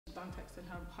started texting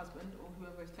her husband or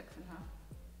whoever is texting her.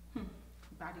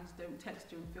 Baddies don't text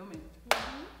during filming.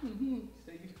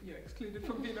 So you're excluded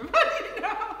from being a baddie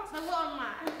now. So what am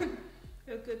I?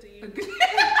 You're good at you. Okay.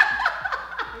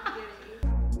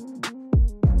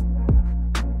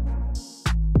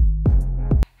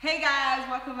 Hey guys,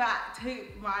 welcome back to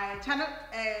my channel.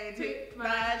 To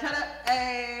my channel.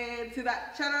 To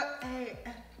that channel.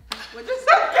 We're just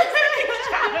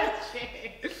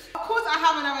Of course, I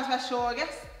have another special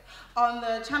guest on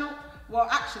the channel. Well,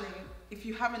 actually, if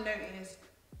you haven't noticed,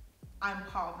 I'm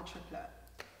part of the triplet.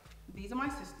 These are my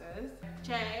sisters,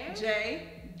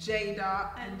 Jay,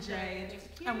 Jada, and Jade,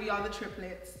 and we are the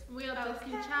triplets. We are the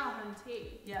Chow and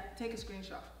Tea. Yeah, take a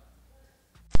screenshot.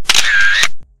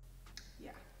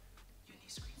 Yeah, you need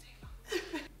screensaver.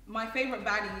 My favourite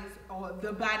baddies, or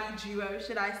the baddie duo,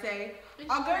 should I say,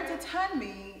 are going to turn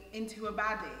me into a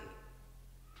baddie.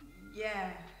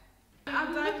 Yeah.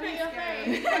 I'm looking at your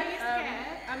face. Are you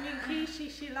scared? I mean, Kishi,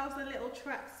 she loves a little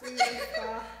tracksuit and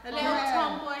stuff. A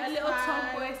little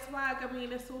tomboy swag. I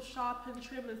mean, it's all sharp and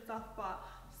trim and stuff, but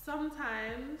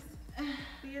sometimes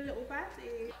be a little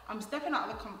baddie. I'm stepping out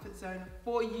of the comfort zone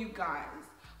for you guys,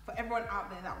 for everyone out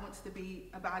there that wants to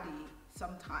be a baddie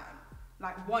sometime.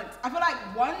 Like once. I feel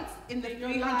like once in the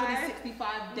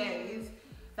 365 days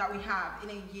that we have in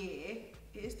a year.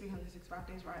 It is 365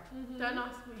 days, right? Don't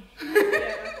ask me.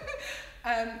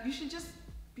 Yeah. You should just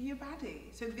be a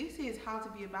baddie. So this is how to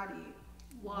be a baddie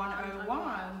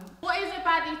 101. What is a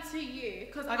baddie to you?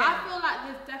 Because I feel like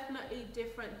there's definitely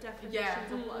different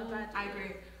definitions of what a baddie is. I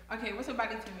agree. Okay, what's a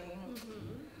baddie to me?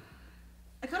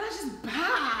 I feel like just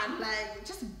bad, like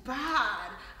just bad.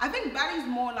 I think baddie's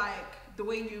more like the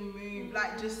way you move,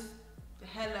 like just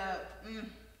hella.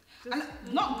 And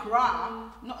not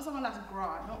gra, not someone that's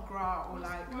gra, not gra or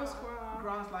like. What's gra?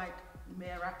 Gra's like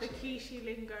mere ratchet. The Kishi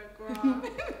lingo, gra.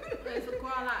 There's a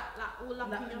gra like all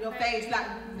up in your face. Like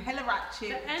hella ratchet.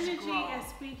 The energy is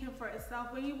speaking for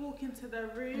itself. When you walk into the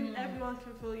room, everyone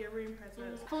can feel your room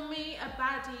presence. For me, a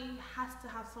baddie has to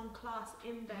have some class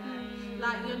in there.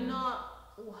 Like you're not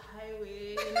all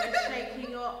hoey,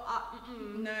 shaking your up.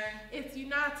 No. It's you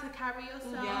know how to carry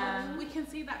yourself. Yeah. We can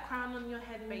see that crown on your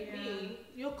head, baby. Yeah.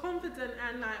 You're confident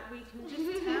and like we can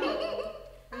just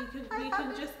tell. we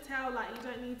can just tell like you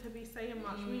don't need to be saying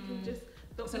much. We can just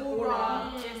the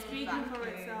aura is speaking for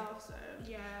itself. So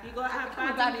yeah, you gotta have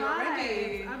baddie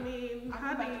vibes. I mean,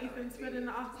 honey, you've been spending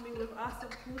the afternoon with us, of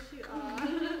course you are.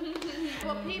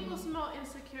 But people smell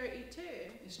insecurity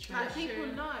too. It's true. Like people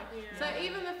know. Yeah. So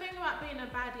even the thing about being a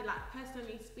baddie, like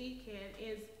personally speaking,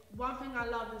 is one thing I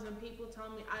love is when people tell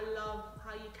me I love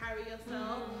how you carry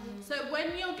yourself. So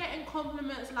when you're getting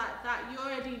compliments like that, you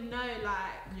already know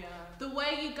like the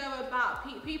way you go about.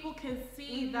 People can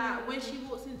see that when she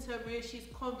walks into a room, she's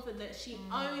confident. She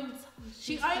owns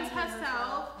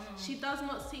herself. She does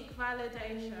not seek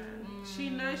validation. She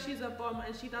knows she's a bomb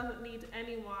and she doesn't need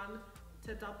anyone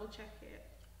to double check it.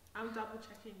 I'm double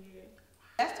checking you.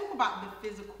 Let's talk about the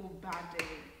physical baddie.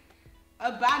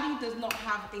 A baddie does not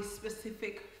have a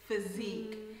specific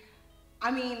physique. I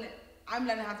mean, I'm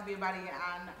learning how to be a baddie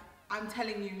and I'm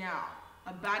telling you now,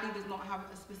 a baddie does not have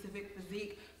a specific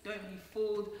physique. Don't be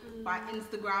fooled by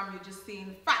Instagram. You're just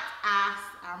seeing fat ass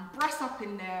and breasts up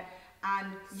in there, and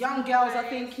young girls are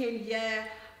thinking, yeah,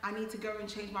 I need to go and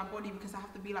change my body because I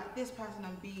have to be like this person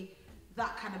and be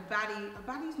that kind of baddie. A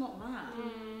baddie's not that.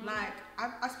 Like,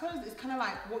 I suppose it's kind of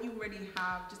like what you already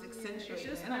have, just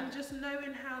accentuating it. Just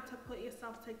knowing how to put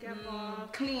yourself together.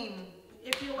 Clean.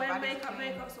 If you're wearing makeup,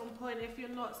 makeup's on point. If you're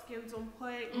not, skin's on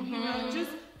point. You know, just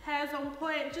hair's on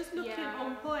point. Just looking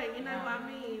on point. You know what I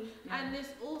mean? And this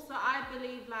also, I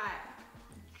believe, like,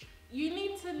 you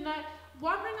need to know.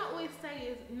 One thing I always say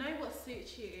is know what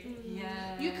suits you.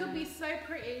 You could be so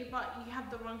pretty, but you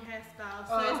have the wrong hairstyle.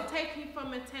 So it's taking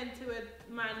from a 10 to a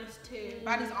 -2.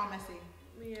 Baddies are messy.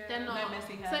 Yeah. They're not. No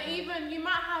messy hair. So even you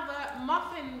might have a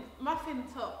muffin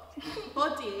top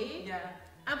body.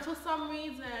 And for some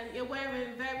reason, you're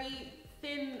wearing very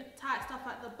thin, tight stuff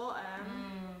at the bottom,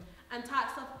 and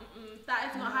tight stuff. That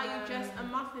is not how you dress a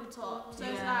muffin top. So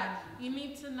it's like you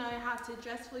need to know how to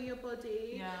dress for your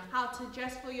body, how to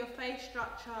dress for your face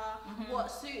structure, what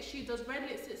suits you. Does red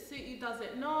lipstick suit you? Does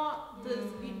it not? Do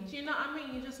you know what I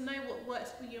mean? You just know what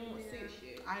works for you and what suits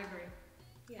you. I agree.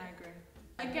 I agree.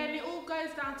 Again, it all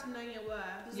goes down to knowing your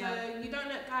worth. So you don't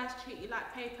let guys treat you like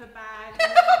paper bags.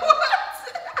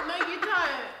 No, you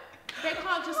don't. They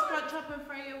can't just scrunch up and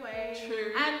throw you away.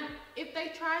 True. And if they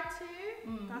try to,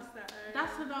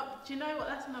 that's enough. Do you know what?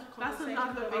 That's enough conversation.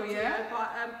 That's another video.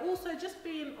 But also just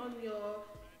being on your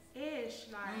ish,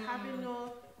 like having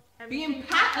your being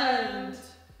patterned.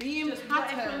 Being just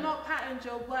patterned. If you're not patterned,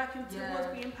 you're working towards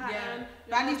being patterned.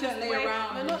 Baddies don't lay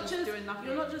around. You're not just doing nothing.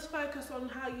 You're not just focused on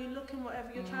how you look and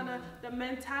whatever. You're trying to. The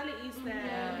mentality's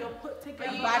there. You're put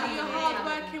together. You're a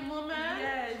hard-working woman.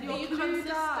 Yeah. Are you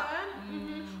consistent?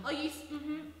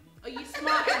 Are you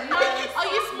smart? Are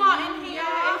you smart in here?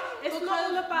 It's not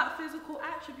all Because about physical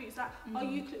attributes. Like, are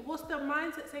you? What's the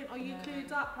mindset saying? Are you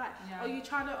clued up? Like, are you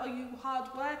trying to? Are you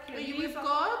hardworking? Are you with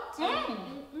God?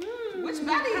 Which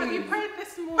baddie? Have you prayed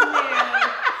this morning?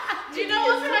 Do you know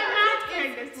what's so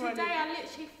mad? Today I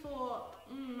literally thought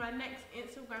my next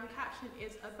Instagram caption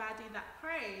is a baddie that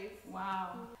prays.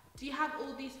 Wow. Do you have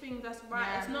all these things? That's right.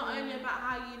 Yeah. It's not only about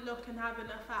how you look and having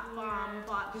a fat bum,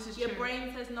 but your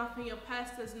brain says nothing, your purse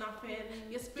says nothing,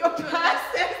 your spiritual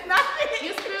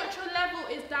your spiritual level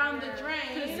is down the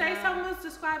drain. To say someone's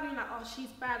describing like, oh, she's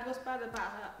bad. What's bad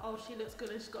about her? Oh, she looks good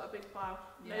and she's got a big bum.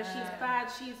 No, she's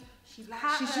bad. She's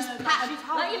patterned. She's just patterned. She's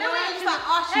hard. Like, you know when you're just like,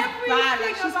 oh, she's bad.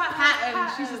 Like, she's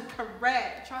patterned. She's just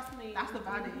correct. Trust me. That's the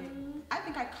baddie. I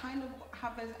think I kind of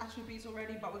have those attributes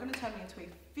already, but we're going to turn me into a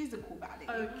physical baddie.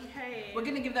 Okay. We're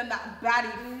going to give them that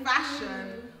baddie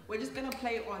fashion. We're just going to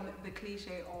play on the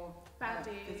cliche of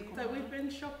baddie. So we've been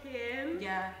shopping.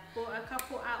 Yeah. Bought a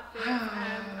couple outfits.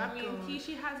 I mean,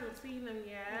 Kishi hasn't seen them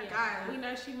yet. Guys. We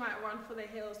know she might run for the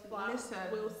hills, but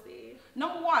we'll see.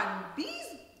 Number one,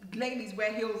 these ladies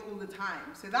wear heels all the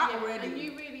time. So that already. And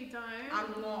you really don't.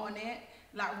 I'm not on it.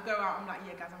 Like, we go out, I'm like,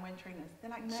 yeah, guys, I'm wearing trainers.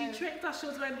 They're like, no. She tricked us, she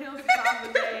was wearing heels the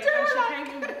other day, and she came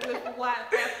in with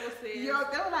white Air Forces. Yo,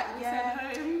 they were like,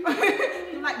 yeah.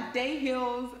 They were like day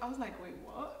heels. I was like, wait,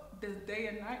 what? There's day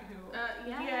and night heels.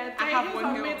 Yeah, I day have heels one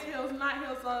are heel. mid heels, night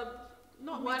heels are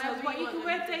not mid heels, but you can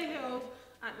wear day heels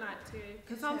at night too.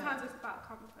 Because sometimes it's about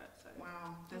comfort. So.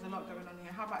 Wow, there's a lot going on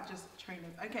here. How about just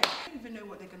trainers? Okay, I don't even know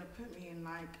what they're gonna put me in.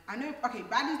 Like, I know, okay,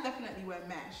 baddies definitely wear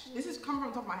mesh. This is coming from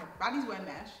the top of my head. Baddies wear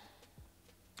mesh.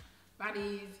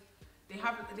 Baddies, they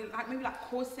like maybe like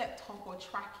corset top or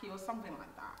tracky or something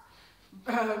like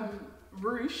that.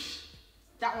 Ruche,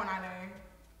 that one I know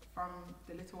from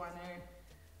the little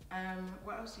I know.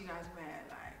 What else do you guys wear?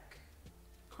 Like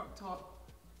crop top.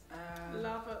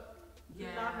 Love it.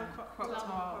 Yeah, love a crop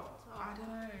top. I don't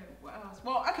know what else.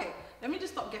 Well, okay, let me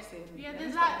just stop guessing. Yeah,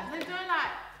 there's no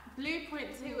like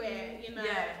blueprint to it. You know,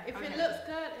 if it looks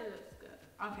good, it looks good.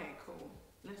 Okay, cool.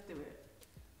 Let's do it.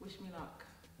 Wish me luck.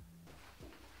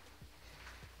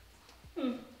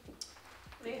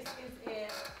 This is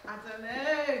it. I don't know,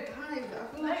 guys.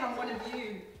 I feel like I'm one of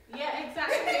you. Yeah,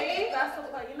 exactly. That's the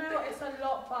point. You know what? It's a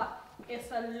lot, but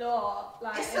it's a lot.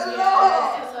 Like it's a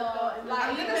lot. It's a lot.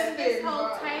 Like even this whole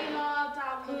tailor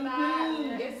down the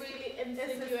back, it really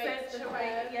insinuates the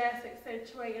curves. Yes,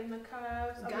 accentuating the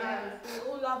curves. I mean, we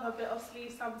all love a bit of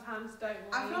sleeve sometimes, don't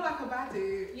we? I feel like a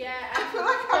baddie. Yeah, I feel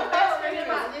like the best thing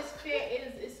about this fit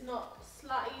is it's not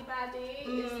slutty baddie.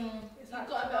 It's like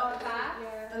got a bit of class.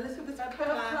 Yeah. A little bit of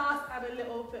class and a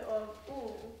little bit of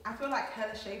ooh. I feel like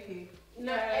hella shapy.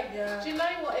 No, do you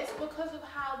know what? It's because of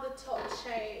how the top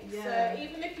shapes. Yeah. So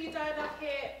even if you don't have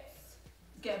hips,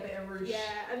 get a bit of ruche.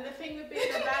 Yeah, and the thing with being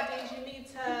a baddie is you need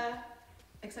to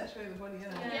accentuate the body.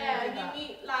 Yeah, you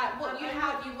need like what you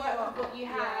have. You work with what you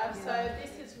have. So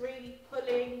this is really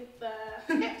pulling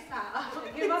the hips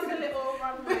out. Give us a little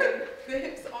runway. The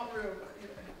hips aren't real, but you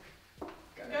know.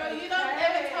 Girl, you don't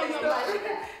ever tell nobody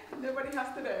that. Nobody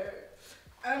has to know.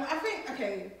 I think,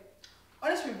 okay,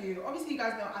 honest review. Obviously, you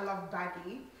guys know I love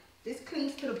baggy. This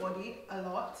clings to the body a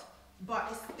lot, but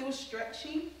it's still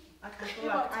stretchy. Like I feel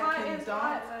like I can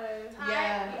dance.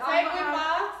 Yeah. Same with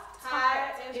us.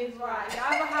 Tight is right. You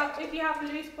either have, if you have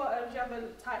loose bottoms, you have a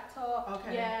tight top.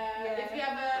 Okay. Yeah. If you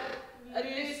have a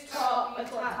loose top, a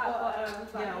tight bottom.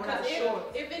 Yeah,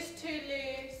 if it's too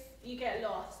loose, you get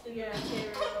lost in the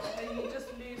material and you just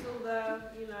lose all the,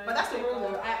 you know. But that's the rule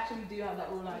though. I actually do have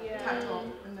that rule, like tight top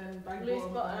and then baggy loose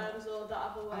bottoms or the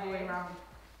other way around.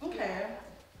 Okay.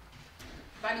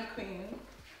 Baddie queen.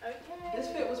 Okay. This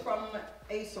fit was from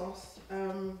ASOS.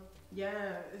 Yeah,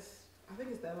 I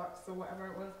think it's Deluxe or whatever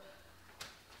it was.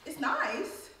 It's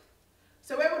nice.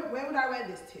 So where would I wear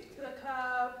this to? To the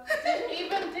club.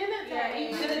 Even dinner day.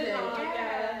 Even dinner day.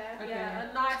 Yeah. Okay. Yeah,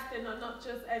 a nice dinner, not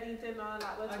just any dinner.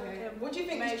 Like we're talking. What do you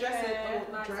think this dress is?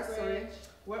 Oh, dress. Sorry.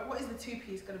 What is the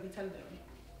two-piece gonna be telling them?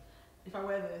 If I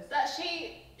wear this. That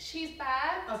she's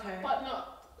bad. Okay. But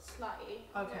not slutty.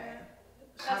 Okay.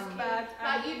 That's bad.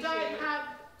 Like you don't have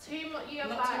too much. You have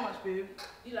not too much boob.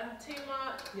 You don't have too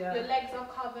much. Yeah. Your legs are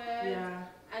covered. Yeah.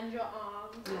 And your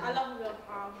arms. Yeah. I love your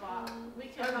arm, but we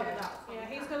can cover that. Yeah,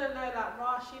 he's gonna know like,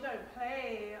 Rosh, you don't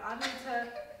play. I need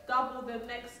to double the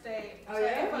next date. Oh, so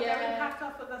yeah? if we're going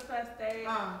Qatar for the first date,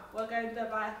 we're going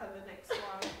Dubai for the next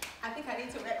one. I think I need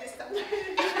to wear this somewhere.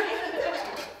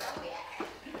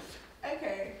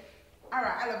 Okay.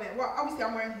 Alright, I love it. Well, obviously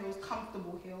I'm wearing heels,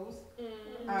 comfortable heels.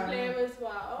 Clear as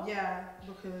well. Yeah,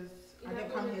 because I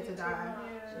didn't come here to die.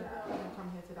 Yeah, I didn't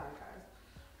come here to die, guys.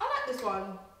 I like this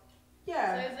one.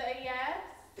 Yeah. So is it a yes?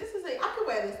 This is it. I could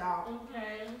wear this out.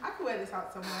 Okay. I could wear this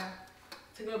out somewhere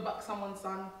to go buck someone's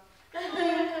son.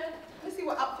 Let's see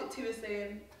what outfit 2 is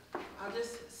saying. I'll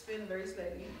just spin very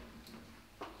slowly.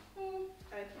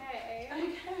 Okay.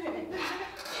 Okay.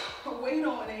 Wait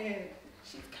on it.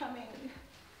 She's coming.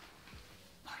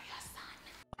 For your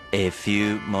son. A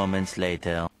few moments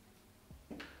later.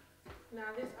 Now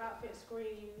this outfit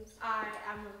screams, I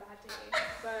am a baddie.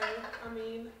 So, I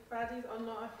mean, baddies are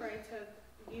not afraid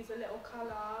to use a little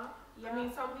colour. I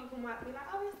mean, some people might be like,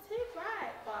 oh, it's too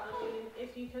bright. But I mean,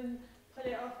 if you can pull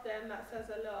it off, then that says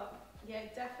a lot. Yeah,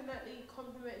 definitely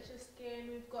complements your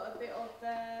skin. We've got a bit of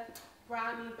the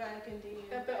brownie burgundy.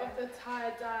 A bit of the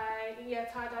tie-dye. Yeah,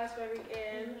 tie-dye's very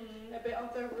in. A bit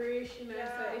of the rouge, you know,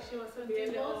 so if she wants to be a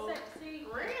little... more sexy,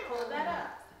 pull that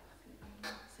up.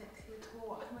 I'm not sexy at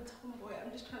all. I'm a tomboy.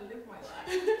 I'm just trying to live my life.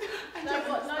 No,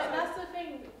 that's the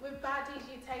thing. With baddies,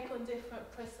 you take on different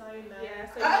personas. Yeah,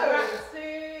 so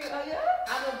tracksuit. Oh yeah?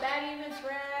 I'm a baddie in a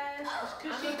dress.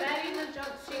 I'm a baddie in a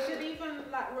jumpsuit. She could even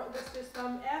like rock this with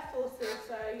some Air Forces,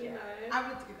 so you know. I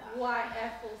would do that. White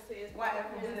Air Forces. White Air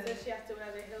Forces. So she has to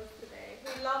wear the heels today.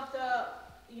 We love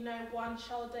the, you know, one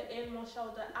shoulder in, one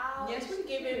shoulder out. Yes, it's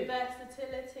giving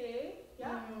versatility.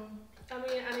 Yeah. I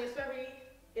mean, and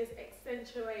it's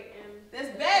accentuating.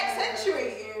 There's bare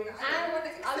accentuating. And want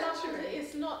to I love accentuate. that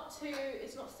it's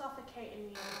not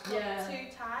suffocating you. It's Yeah, not too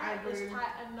tight. I agree. It's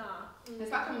tight enough.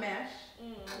 It's like a mesh.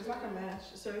 It's like a mesh.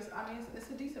 So it's, I mean, it's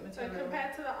a decent So material.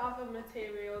 compared to the other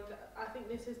material, I think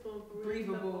this is more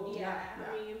breathable. Yeah.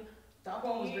 I mean, The other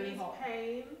one was you really use hot.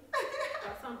 pain,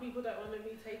 but some people don't want to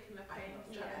be taking the pain.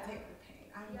 I'm trying to take the pain.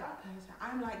 I'm that person.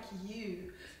 I'm like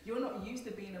you. You're not used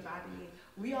to being a baddie.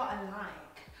 We are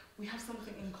alike. We have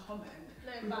something in common.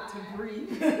 No, We want to but-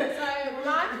 breathe. So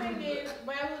my thing is,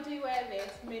 where would you wear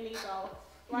this? Mini golf.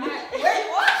 Right? Wait,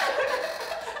 what?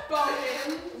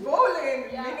 Bowling,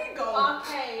 Yeah. mini golf.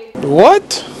 Arcade. What?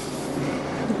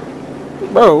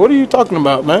 Bro, what are you talking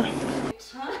about, man? No,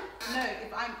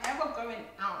 if I'm ever going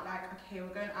out, like, okay, we're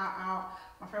going out,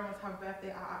 my friend wants to have a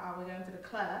birthday, we're going to the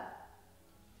club,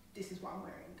 this is what I'm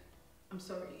wearing. I'm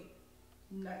sorry.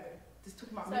 No. Just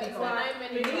talking about So mini it's golf. like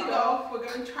mini Mini golf. golf, we're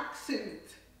going tracksuit.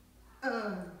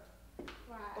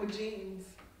 Right. Or jeans.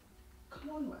 Come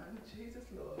on, man. Jesus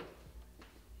Lord.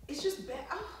 It's just better.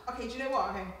 Okay, do you know what?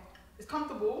 Okay. It's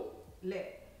comfortable,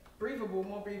 lit, breathable,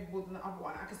 more breathable than the other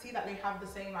one. I can see that they have the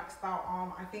same like style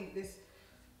arm. I think this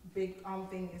big arm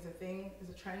thing is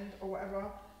a trend or whatever.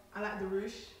 I like the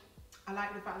ruche. I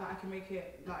like the fact that I can make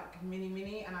it like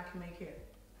mini and I can make it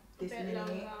this mini.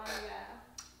 Longer, yeah.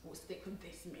 We'll stick with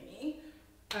this mini,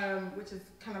 which is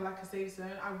kind of like a safe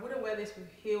zone. I wouldn't wear this with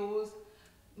heels,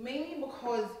 mainly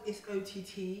because it's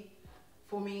OTT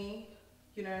for me,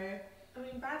 you know. I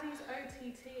mean, baddies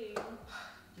OTT.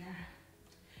 Yeah.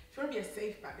 If you want to be a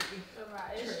safe baddie.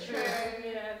 Alright, it's True.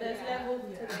 true. Yeah, there's levels to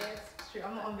this. It's true.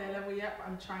 I'm not on their level yet, but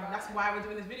I'm trying. That's why we're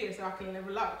doing this video, so I can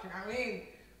level up. You know what I mean?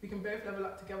 We can both level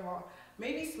up together.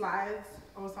 Maybe slides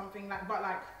or something like, but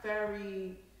like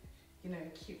very, you know,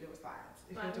 cute little slides.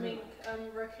 If Like you're doing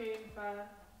mink, raccoon fur.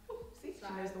 see,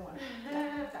 she knows the one.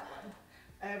 that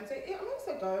one. So it, I mean, it's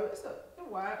a go.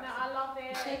 It works. No, I love it.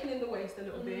 It's taken in the waist a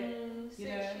little bit. Suits You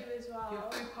know, you as well. Your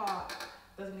full part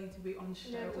doesn't need to be on show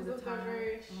Yeah, all because the of the time.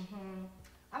 rouge.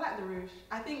 I like the rouge.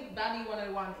 I think Baddie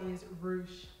 101 is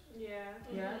rouge. Yeah.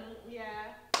 Yeah. Yeah.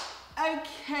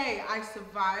 Okay, I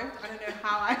survived. I don't know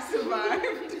how I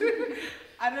survived.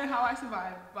 I don't know how I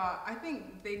survived, but I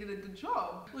think they did a good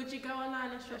job. Would you go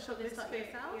online and shop this up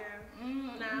yourself? Yeah.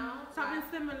 Now? Something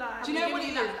similar. Do you know what it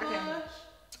is? That Okay.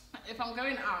 push? If I'm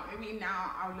going out, maybe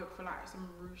now I'll look for like some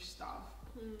rouge stuff.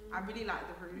 I really like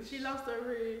the rouge. She loves the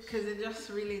rouge. Because it just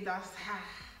really does,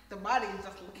 the body is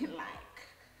just looking like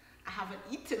I haven't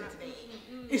eaten today.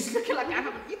 It's looking like I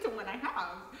haven't eaten when I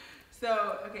have.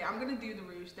 So, okay, I'm going to do the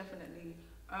rouge, definitely.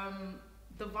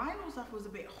 The vinyl stuff was a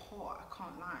bit hot, I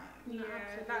can't lie. Yeah,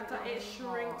 absolutely. that it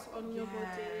shrinks on your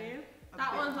body.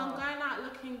 That one's I'm going out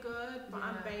looking good, but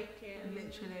I'm baking.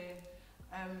 Literally.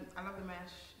 I love the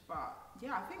mesh, but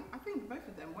yeah, I think both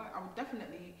of them work. I would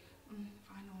definitely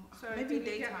vinyl. So maybe did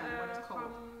you get daytime when it's cold.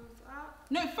 thumbs up?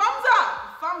 No, thumbs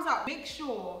up! Thumbs up. Make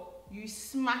sure you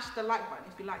smash the like button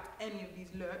if you liked any of these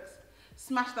looks.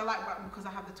 Smash the like button because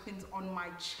I have the twins on my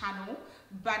channel,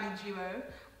 Baddie Duo,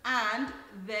 and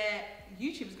their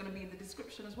YouTube is going to be in the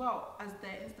description as well as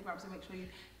their Instagram, so make sure you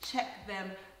check them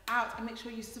out and make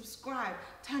sure you subscribe.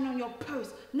 Turn on your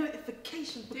post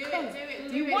notifications because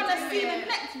you want to see the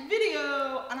next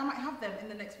video, and I might have them in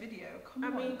the next video. Come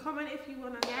on. I mean, comment if you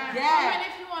want to. Yeah. Yeah.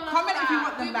 Comment if you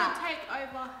want them back. We will take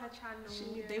over her channel.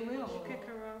 They will. Kick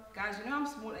her off. Guys, you know I'm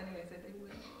small anyway, so they will.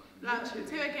 Like 2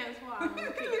 against 1.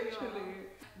 Literally.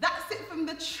 That's it from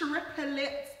the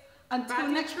triplets. Until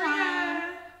next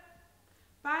time.